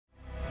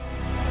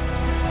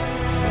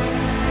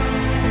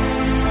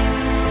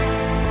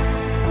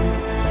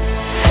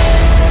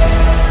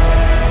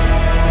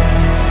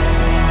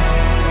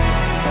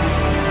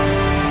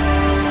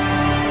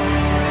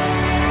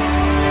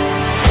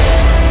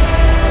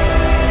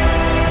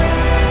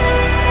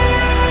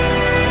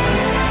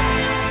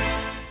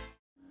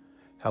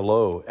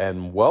Hello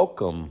and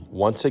welcome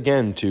once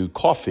again to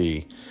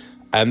Coffee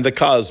and the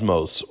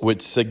Cosmos with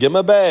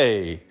Sagima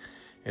Bay.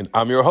 And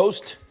I'm your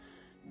host,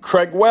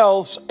 Craig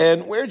Wells,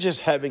 and we're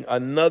just having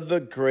another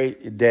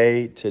great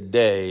day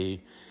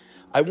today.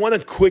 I want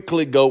to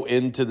quickly go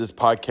into this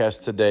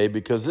podcast today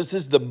because this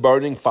is the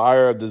burning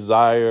fire of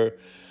desire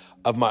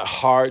of my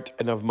heart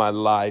and of my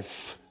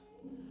life.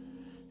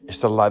 It's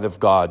the light of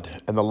God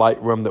and the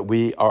light room that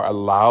we are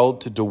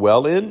allowed to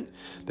dwell in,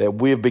 that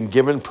we have been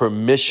given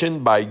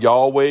permission by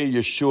Yahweh,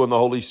 Yeshua, and the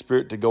Holy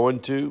Spirit to go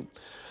into,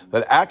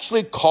 that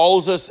actually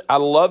calls us, I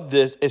love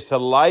this, it's the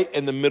light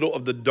in the middle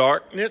of the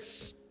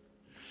darkness.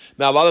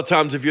 Now, a lot of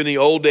times if you're in the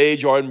old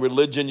age or in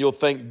religion, you'll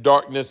think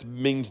darkness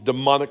means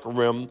demonic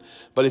realm.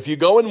 But if you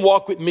go and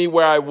walk with me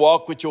where I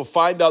walk, which you'll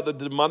find out that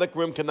the demonic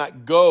realm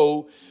cannot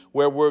go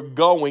where we're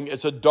going.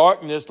 It's a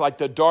darkness like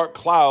the dark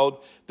cloud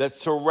that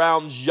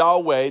surrounds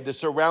Yahweh, that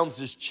surrounds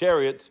his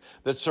chariots,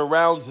 that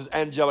surrounds his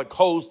angelic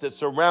host, that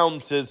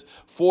surrounds his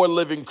four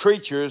living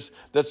creatures,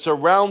 that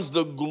surrounds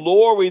the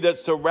glory that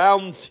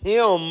surrounds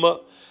him,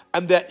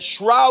 and that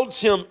shrouds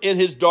him in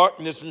his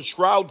darkness and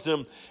shrouds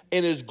him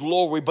in his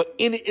glory. But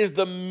in it is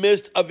the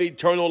mist of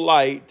eternal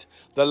light,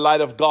 the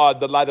light of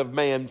God, the light of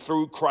man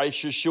through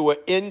Christ Yeshua,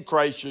 in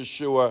Christ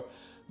Yeshua,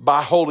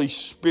 by Holy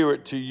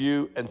Spirit to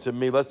you and to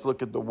me. Let's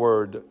look at the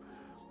word.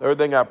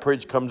 Everything I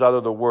preach comes out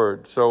of the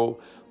word.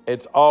 So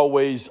it's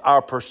always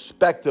our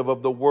perspective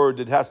of the word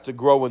that has to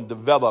grow and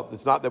develop.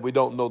 It's not that we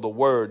don't know the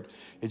word.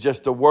 It's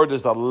just the word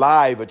is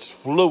alive. It's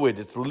fluid.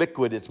 It's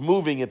liquid. It's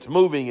moving. It's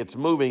moving. It's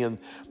moving. And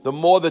the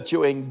more that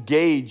you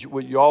engage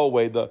with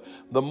Yahweh,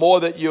 the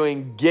more that you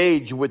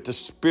engage with the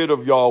Spirit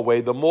of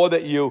Yahweh, the more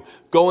that you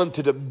go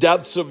into the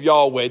depths of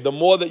Yahweh, the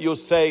more that you'll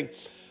say,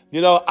 you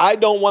know, I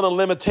don't want a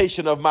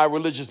limitation of my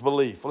religious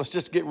belief. Let's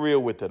just get real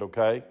with it,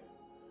 okay?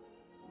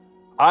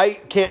 I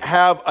can't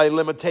have a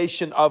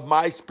limitation of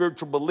my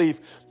spiritual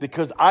belief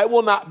because I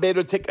will not be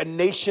able to take a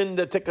nation,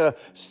 to take a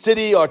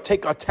city or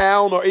take a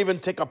town or even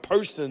take a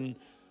person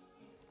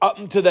up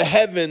into the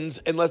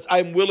heavens unless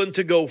I'm willing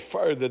to go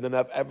further than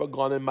I've ever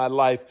gone in my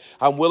life.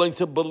 I'm willing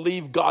to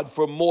believe God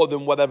for more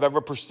than what I've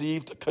ever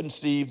perceived,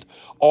 conceived,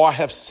 or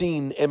have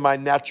seen in my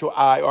natural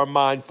eye or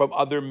mind from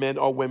other men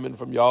or women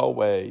from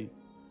Yahweh.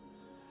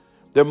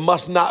 There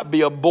must not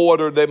be a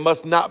border. There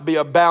must not be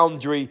a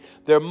boundary.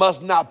 There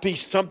must not be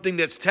something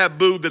that's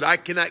taboo that I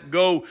cannot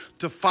go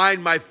to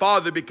find my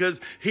Father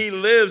because he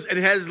lives and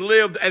has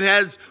lived and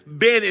has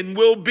been and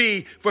will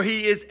be, for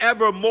he is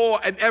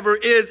evermore and ever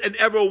is and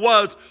ever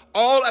was,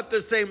 all at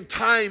the same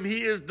time.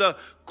 He is the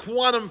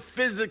quantum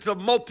physics of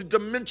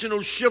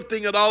multidimensional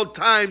shifting at all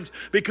times,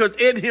 because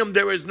in him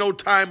there is no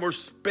time or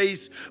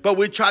space. But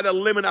we try to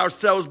limit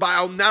ourselves by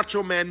our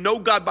natural man, know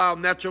God by our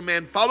natural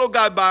man, follow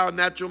God by our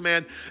natural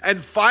man, and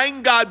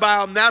find God by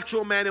our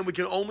natural man. And we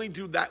can only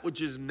do that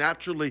which is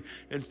naturally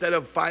instead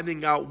of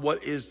finding out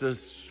what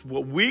is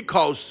what we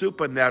call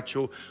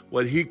supernatural,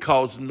 what he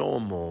calls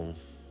normal.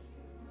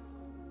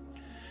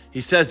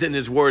 He says in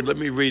his word, let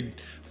me read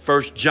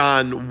 1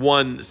 John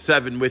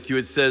 1:7 with you.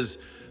 It says,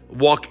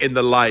 walk in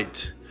the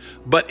light.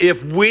 But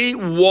if we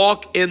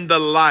walk in the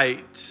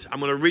light, I'm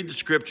going to read the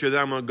scripture,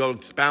 then I'm going to go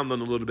expound on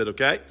it a little bit,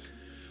 okay?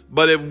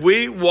 But if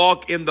we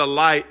walk in the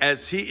light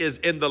as he is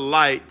in the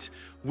light,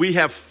 we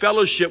have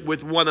fellowship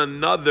with one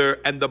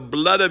another, and the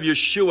blood of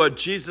Yeshua,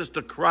 Jesus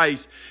the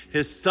Christ,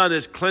 his son,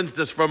 has cleansed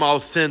us from our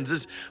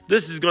sins.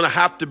 This is going to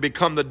have to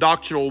become the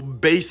doctrinal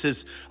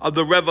basis of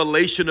the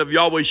revelation of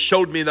Yahweh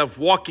showed me that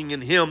walking in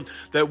him,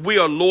 that we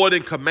are Lord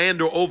and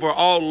commander over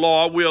all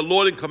law. We are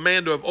Lord and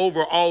commander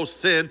over all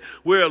sin.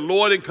 We are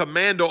Lord and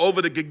commander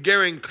over the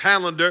Gregorian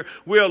calendar.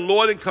 We are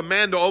Lord and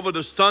commander over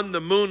the sun,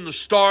 the moon, the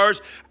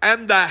stars,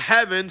 and the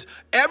heavens.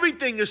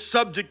 Everything is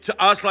subject to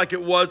us like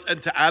it was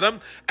unto Adam.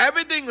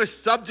 Everything is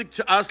subject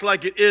to us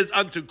like it is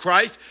unto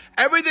Christ.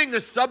 Everything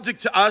is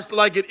subject to us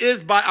like it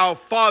is by our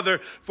Father.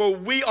 For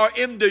we are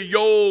in the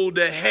Yod,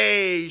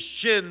 Hey,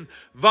 Shin,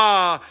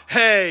 Va,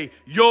 Hey,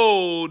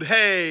 Yod,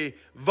 Hey,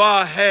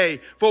 Va,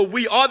 Hey. For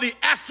we are the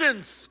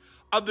essence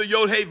of the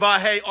Yod, Hey, Va,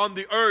 Hey on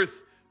the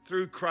earth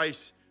through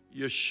Christ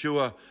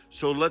Yeshua.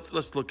 So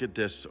let's look at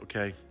this,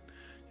 okay?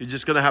 You're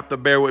just going to have to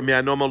bear with me.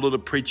 I know I'm a little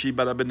preachy,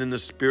 but I've been in the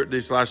spirit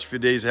these last few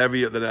days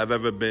heavier than I've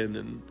ever been,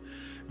 and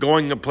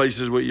going to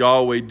places with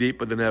Yahweh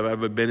deeper than I've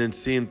ever been, and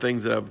seeing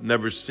things that I've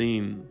never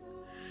seen.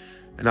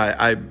 And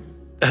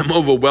I'm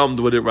overwhelmed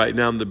with it right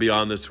now, to be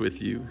honest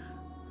with you.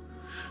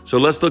 So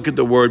let's look at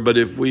the word. But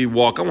if we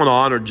walk, I want to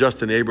honor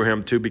Justin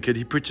Abraham too, because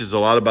he preaches a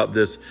lot about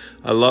this.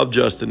 I love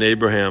Justin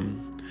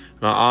Abraham.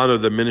 And I honor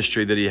the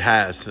ministry that he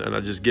has. And I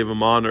just give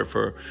him honor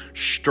for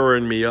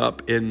stirring me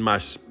up in my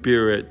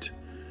spirit.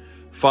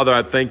 Father,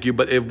 I thank you.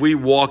 But if we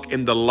walk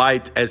in the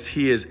light as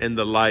he is in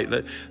the light,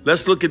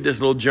 let's look at this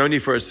little journey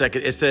for a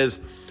second. It says,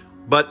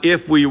 but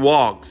if we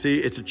walk, see,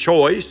 it's a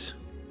choice.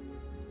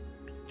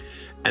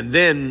 And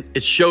then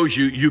it shows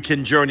you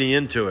can journey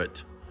into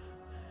it.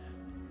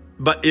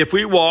 But if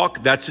we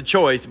walk, that's a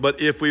choice. But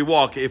if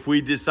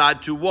we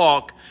decide to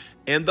walk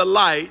in the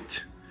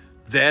light,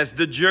 there's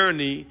the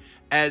journey.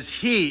 as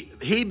he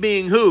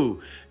being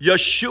who?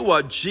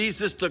 Yeshua,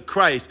 Jesus the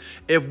Christ.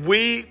 If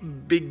we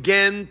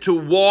begin to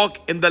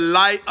walk in the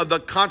light of the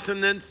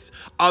countenance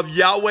of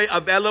Yahweh,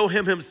 of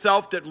Elohim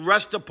himself that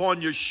rests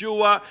upon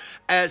Yeshua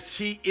as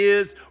he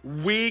is,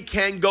 we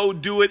can go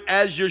do it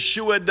as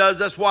Yeshua does.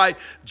 That's why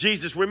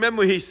Jesus,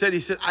 remember he said,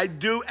 I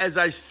do as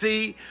I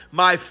see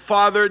my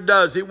Father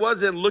does. He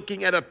wasn't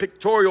looking at a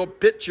pictorial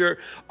picture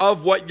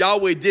of what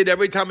Yahweh did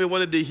every time he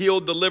wanted to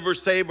heal, deliver,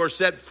 save, or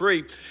set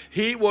free.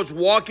 He was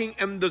walking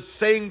in the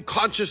same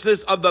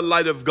consciousness of the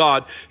light of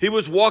God. He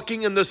was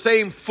walking in the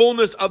same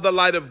fullness of the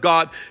light of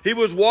God. He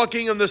was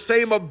walking in the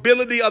same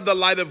ability of the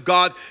light of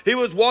God. He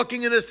was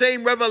walking in the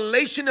same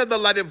revelation of the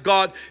light of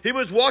God. He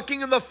was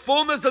walking in the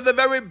fullness of the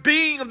very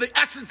being of the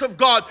essence of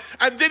God.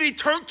 And then he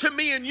turned to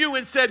me and you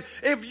and said,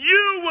 if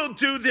you will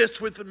do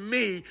this with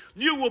me,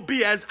 you will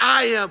be as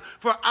I am,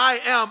 for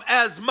I am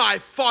as my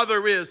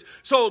Father is.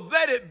 So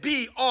let it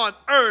be on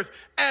earth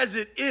as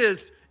it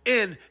is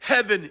in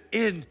heaven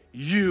in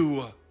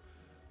you.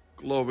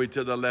 Glory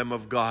to the Lamb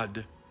of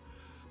God.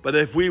 But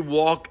if we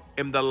walk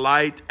in the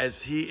light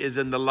as he is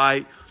in the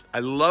light, I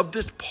love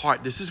this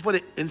part. This is what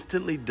it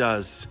instantly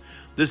does.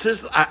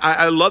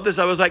 I love this.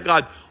 I was like,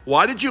 God,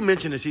 why did you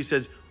mention this? He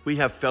said, we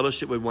have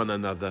fellowship with one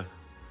another.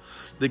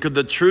 Because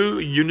the true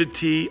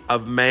unity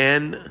of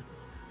man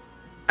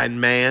and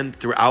man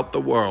throughout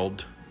the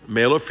world,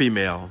 male or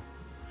female,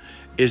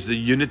 is the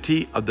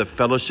unity of the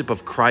fellowship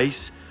of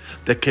Christ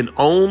that can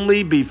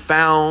only be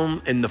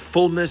found in the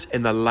fullness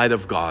and the light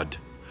of God.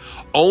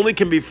 Only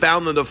can be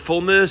found in the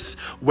fullness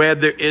where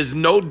there is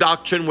no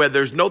doctrine, where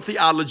there's no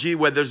theology,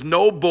 where there's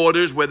no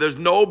borders, where there's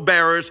no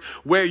barriers,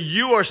 where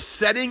you are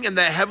sitting in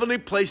the heavenly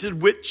places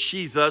with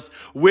Jesus,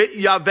 with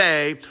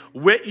Yahweh,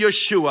 with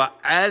Yeshua,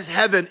 as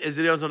heaven as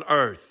it is on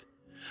earth.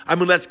 I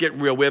mean, let's get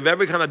real. We have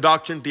every kind of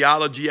doctrine,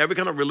 theology, every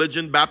kind of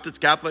religion, Baptist,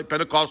 Catholic,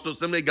 Pentecostal,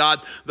 Assembly of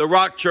God, the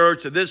Rock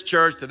Church, to this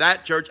church, to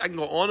that church. I can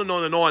go on and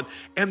on and on.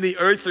 In the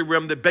earthly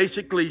realm that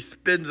basically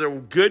spins a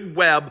good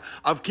web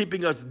of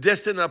keeping us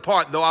distant and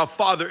apart, though our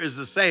Father is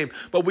the same.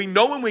 But we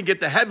know when we get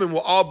to heaven,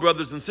 we're all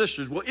brothers and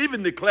sisters. We'll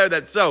even declare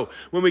that so.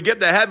 When we get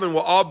to heaven,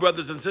 we're all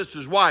brothers and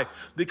sisters. Why?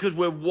 Because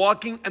we're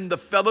walking in the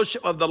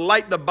fellowship of the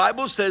light. The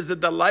Bible says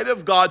that the light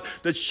of God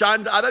that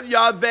shines out of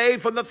Yahweh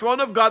from the throne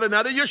of God and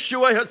out of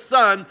Yeshua, his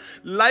Son,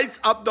 lights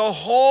up the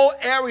whole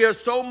area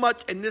so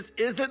much. And this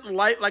isn't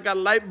light like a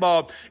light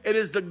bulb. It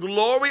is the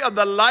glory of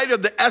the light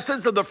of the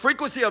essence of the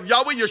frequency of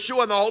Yahweh,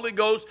 Yeshua, and the Holy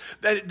Ghost,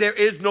 that there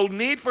is no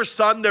need for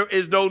sun, there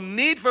is no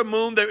need for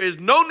moon, there is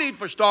no need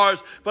for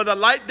stars, for the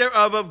light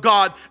thereof of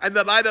God and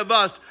the light of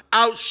us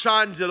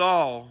outshines it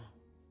all.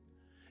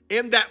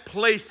 In that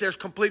place, there's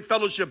complete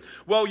fellowship.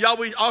 Well,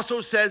 Yahweh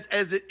also says,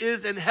 as it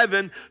is in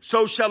heaven,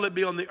 so shall it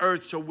be on the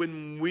earth. So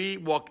when we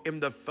walk in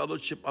the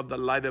fellowship of the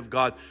light of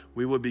God,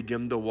 we will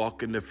begin to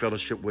walk in the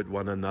fellowship with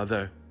one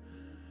another,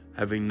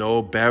 having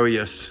no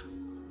barriers.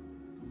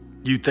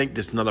 You think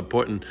this is not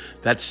important?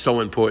 That's so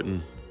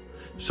important.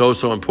 So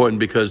important,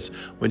 because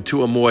when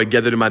two or more are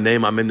gathered in my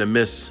name, I'm in the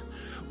midst.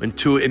 When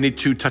any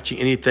two touching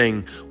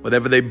anything,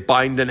 whatever they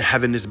bind in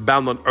heaven is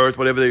bound on earth.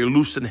 Whatever they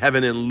loose in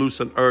heaven and loose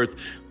on earth.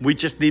 We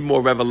just need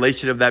more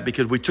revelation of that,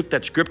 because we took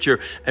that scripture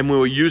and we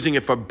were using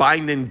it for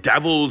binding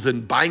devils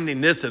and binding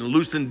this and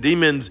loosing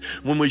demons,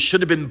 when we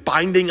should have been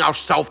binding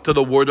ourselves to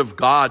the word of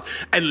God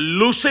and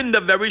loosing the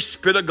very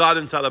spirit of God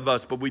inside of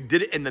us. But we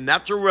did it in the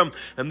natural realm.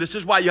 And this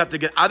is why you have to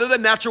get out of the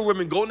natural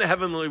realm and go in the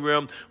heavenly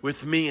realm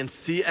with me and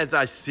see as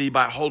I see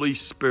by Holy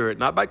Spirit,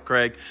 not by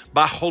Craig,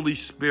 by Holy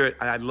Spirit.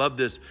 And I love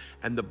this.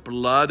 And the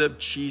blood of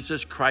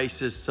Jesus Christ,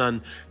 his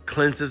Son,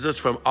 cleanses us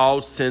from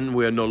all sin.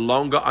 We are no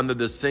longer under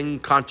the sin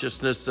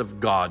consciousness of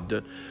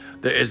God.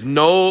 There is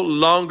no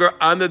longer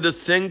under the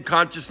sin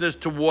consciousness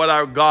toward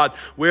our God.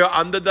 We are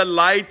under the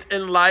light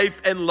and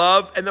life and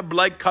love and the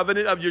blood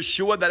covenant of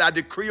Yeshua that I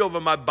decree over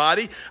my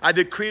body. I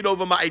decree it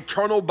over my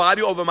eternal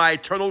body, over my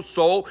eternal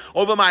soul,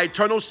 over my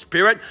eternal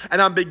spirit.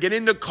 And I'm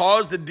beginning to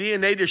cause the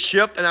DNA to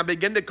shift, and I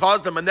begin to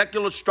cause the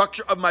molecular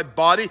structure of my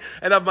body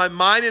and of my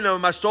mind and of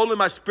my soul and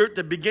my spirit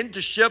to begin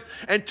to shift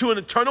into an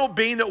eternal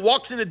being that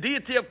walks in the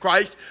deity of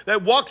Christ,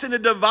 that walks in the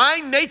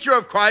divine nature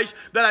of Christ,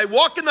 that I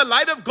walk in the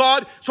light of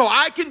God so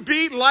I can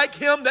be like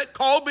him that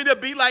called me to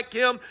be like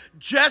him,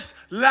 just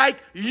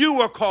like you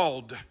were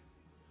called.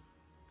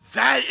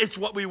 That is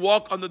what we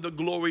walk under, the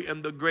glory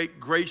and the great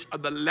grace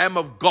of the Lamb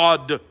of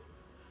God,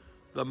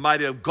 the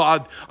mighty of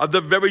God, of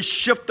the very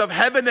shift of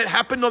heaven that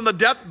happened on the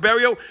death,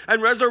 burial,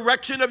 and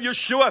resurrection of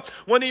Yeshua,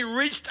 when he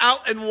reached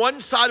out in one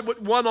side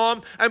with one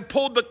arm and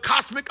pulled the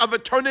cosmic of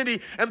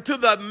eternity into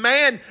the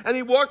man, and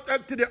he walked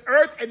up to the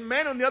earth and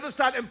man on the other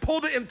side and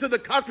pulled it into the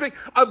cosmic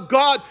of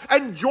God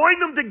and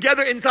joined them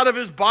together inside of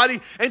his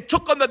body and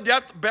took on the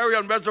death,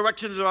 burial, and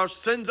resurrections of our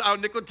sins, our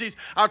iniquities,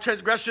 our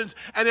transgressions,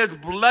 and his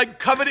blood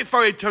covered it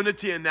for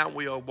eternity. And now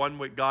we are one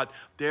with God.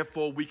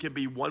 Therefore, we can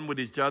be one with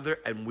each other,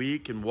 and we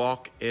can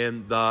walk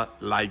in the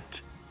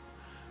light.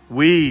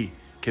 We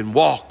can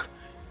walk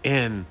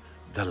in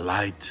the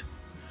light.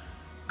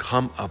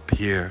 Come up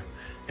here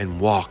and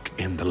walk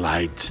in the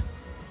light.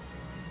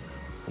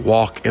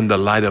 Walk in the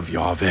light of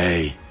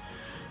Yahweh.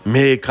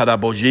 Me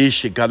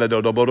karabojishi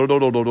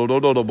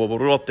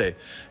karadodoborote.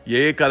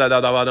 Ye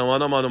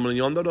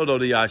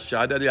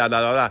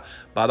karadadavanamanamanyondododiyashadadiyadadada.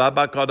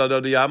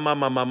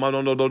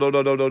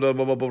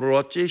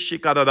 Barabakadadadiyamamamamanodododododododoboroti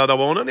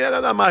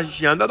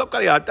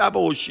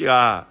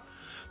shikaradadavonadiyadadamashiandadokariataboshia.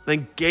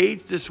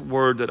 Engage this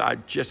word that I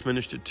just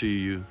ministered to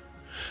you.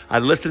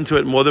 I'd listen to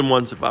it more than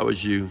once if I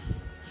was you.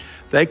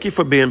 Thank you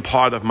for being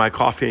part of my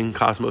Coffee and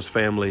Cosmos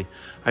family.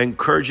 I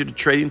encourage you to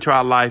trade into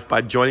our life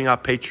by joining our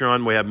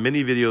Patreon. We have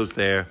many videos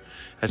there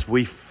as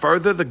we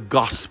further the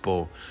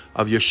gospel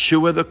of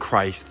Yeshua the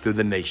Christ through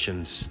the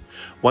nations.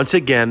 Once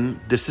again,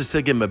 this is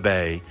Sigma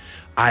Bay.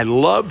 I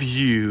love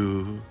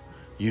you.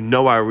 You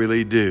know I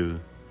really do.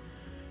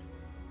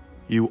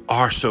 You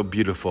are so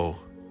beautiful.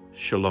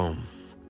 Shalom.